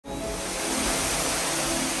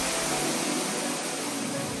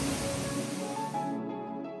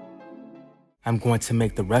I'm going to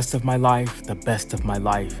make the rest of my life the best of my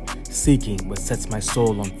life, seeking what sets my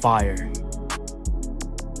soul on fire.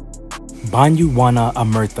 Banyu, Wana,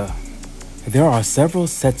 Amertha. There are several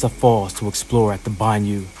sets of falls to explore at the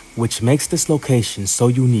Banyu, which makes this location so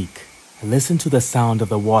unique. Listen to the sound of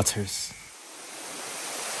the waters.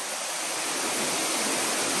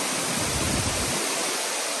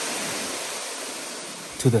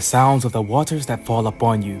 To the sounds of the waters that fall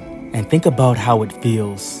upon you, and think about how it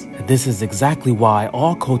feels. This is exactly why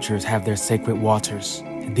all cultures have their sacred waters.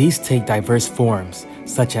 These take diverse forms,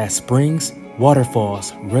 such as springs,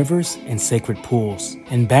 waterfalls, rivers, and sacred pools.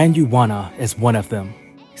 And Banyu Wana is one of them.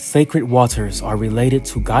 Sacred waters are related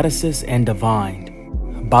to goddesses and divine.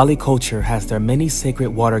 Bali culture has their many sacred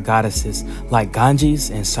water goddesses like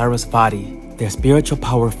Ganges and Sarasvati. Their spiritual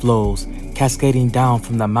power flows, cascading down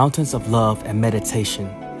from the mountains of love and meditation.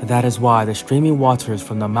 That is why the streaming waters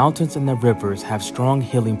from the mountains and the rivers have strong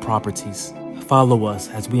healing properties. Follow us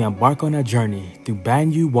as we embark on a journey through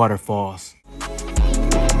Banyu waterfalls.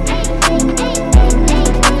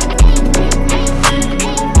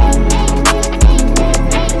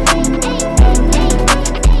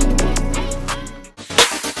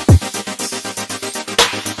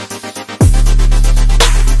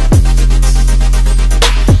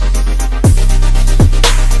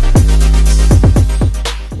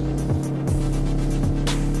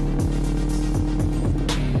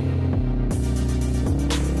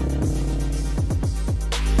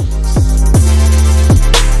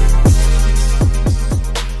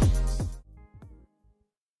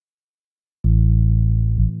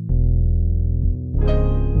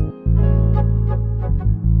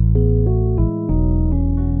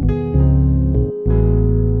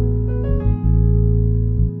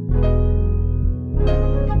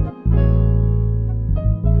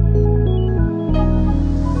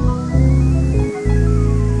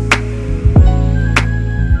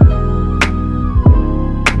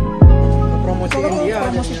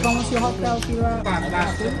 Promosi hotel villa.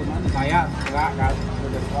 Saya enggak kan.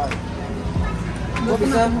 Gue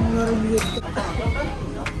bisa mengeluarkan duit.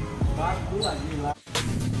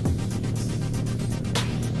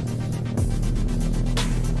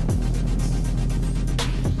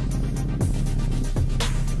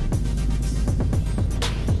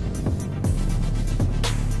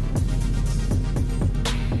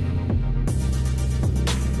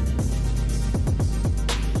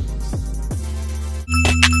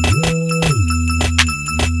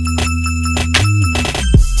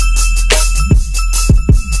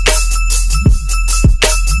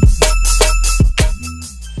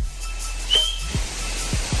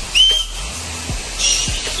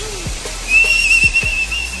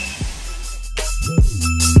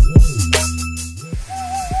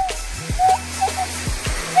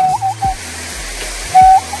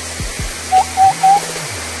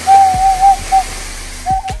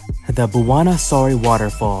 The Buwana Sari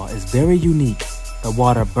waterfall is very unique. The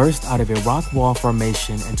water bursts out of a rock wall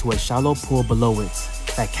formation into a shallow pool below it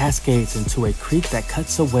that cascades into a creek that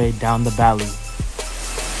cuts away down the valley.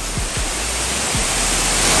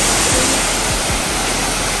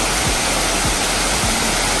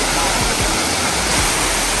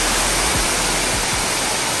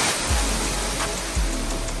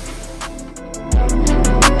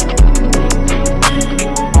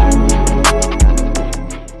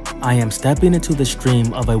 I am stepping into the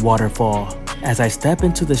stream of a waterfall. As I step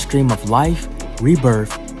into the stream of life,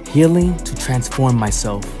 rebirth, healing to transform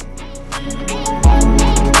myself.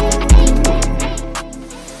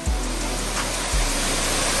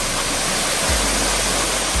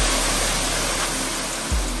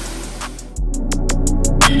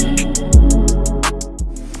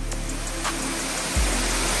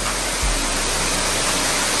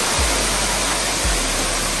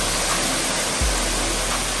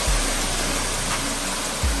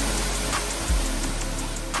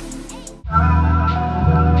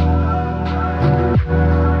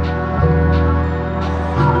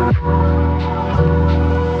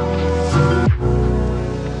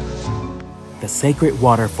 The sacred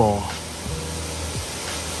waterfall.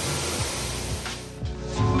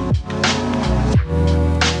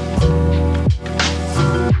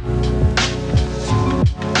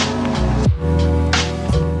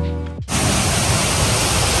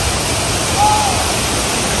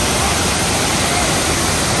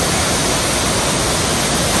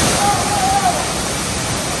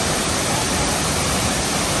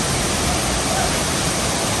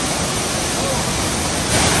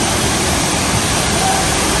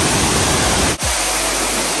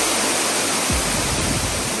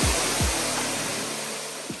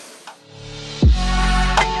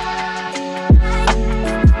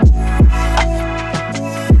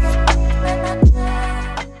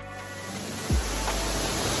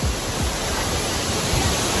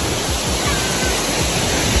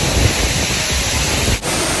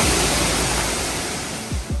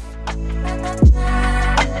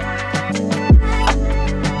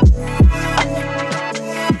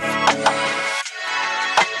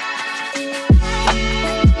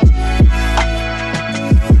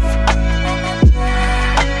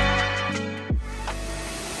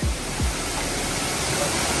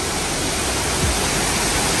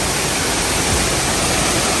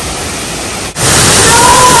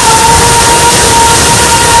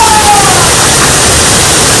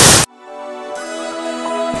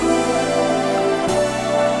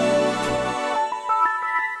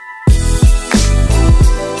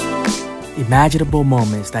 unimaginable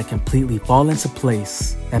moments that completely fall into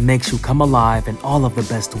place, that makes you come alive in all of the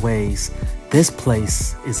best ways. This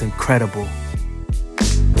place is incredible.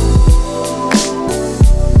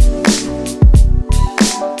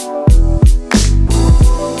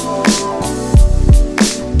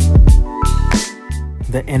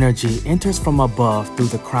 The energy enters from above through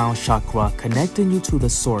the crown chakra, connecting you to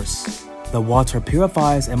the source. The water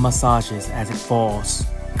purifies and massages as it falls,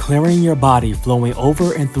 clearing your body, flowing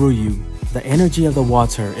over and through you. The energy of the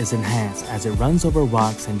water is enhanced as it runs over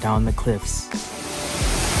rocks and down the cliffs.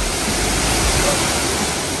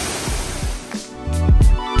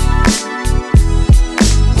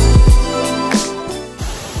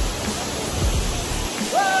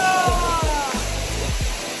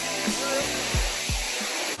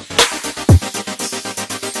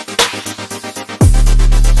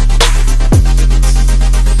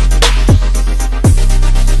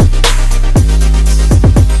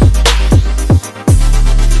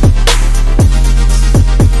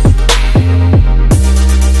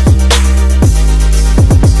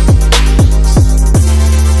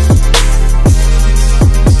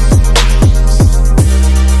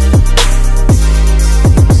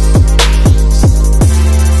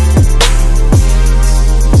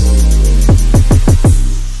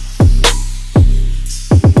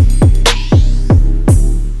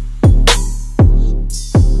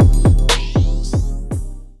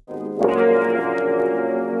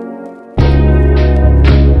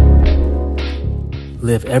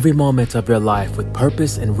 Live every moment of your life with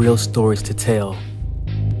purpose and real stories to tell.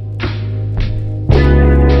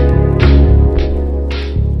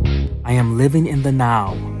 I am living in the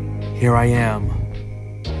now. Here I am,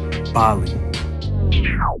 Bali.